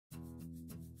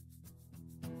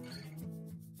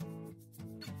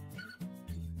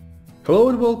Hello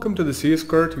and welcome to the CS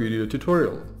Cart video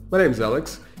tutorial. My name is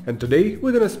Alex and today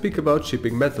we're gonna speak about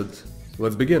shipping methods.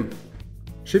 Let's begin.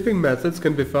 Shipping methods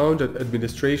can be found at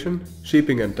Administration,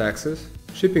 Shipping and Taxes,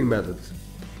 Shipping Methods.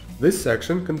 This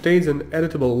section contains an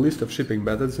editable list of shipping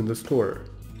methods in the store.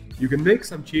 You can make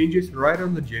some changes right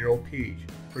on the general page.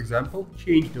 For example,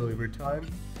 change delivery time,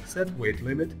 set weight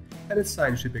limit, and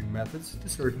assign shipping methods to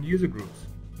certain user groups.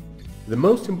 The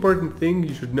most important thing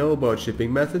you should know about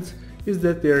shipping methods is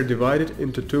that they are divided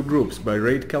into two groups by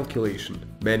rate calculation,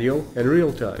 manual and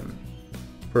real-time.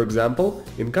 For example,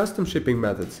 in custom shipping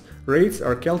methods, rates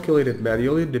are calculated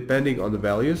manually depending on the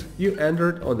values you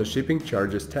entered on the Shipping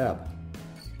Charges tab.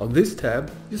 On this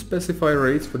tab, you specify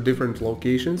rates for different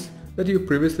locations that you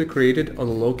previously created on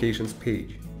the Locations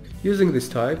page. Using this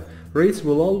type, rates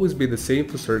will always be the same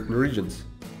for certain regions.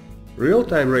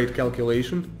 Real-time rate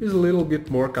calculation is a little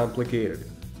bit more complicated.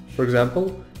 For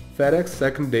example, FedEx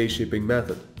second-day shipping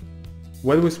method.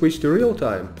 When we switch to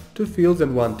real-time, two fields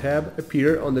and one tab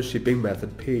appear on the shipping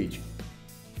method page.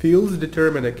 Fields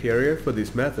determine a carrier for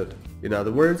this method, in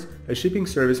other words, a shipping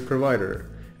service provider,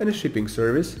 and a shipping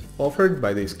service offered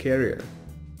by this carrier.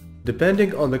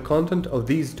 Depending on the content of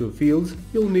these two fields,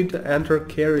 you'll need to enter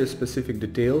carrier-specific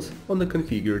details on the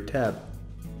Configure tab.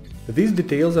 These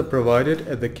details are provided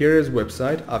at the carrier's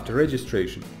website after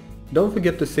registration. Don't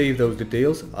forget to save those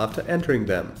details after entering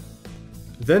them.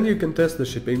 Then you can test the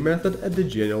shipping method at the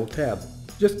General tab.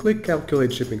 Just click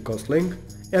Calculate Shipping Cost link,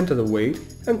 enter the weight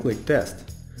and click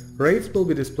Test. Rates will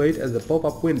be displayed as a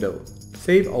pop-up window.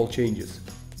 Save all changes.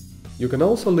 You can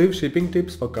also leave shipping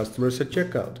tips for customers at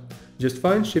checkout. Just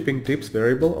find Shipping Tips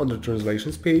variable on the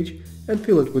Translations page and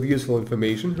fill it with useful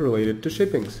information related to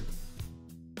shippings.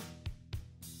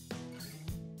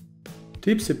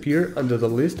 Tips appear under the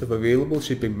list of available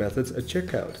shipping methods at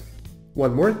checkout.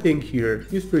 One more thing here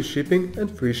is free shipping and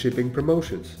free shipping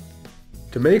promotions.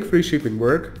 To make free shipping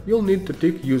work, you'll need to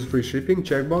tick Use Free Shipping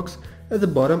checkbox at the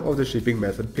bottom of the shipping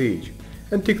method page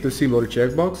and tick the similar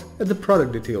checkbox at the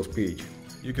product details page.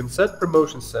 You can set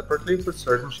promotions separately for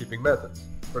certain shipping methods.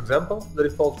 For example, the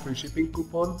default free shipping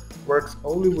coupon works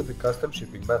only with the custom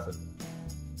shipping method.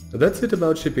 So that's it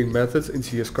about shipping methods in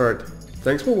CS Cart.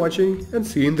 Thanks for watching and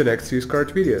see you in the next CS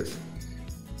Cart videos.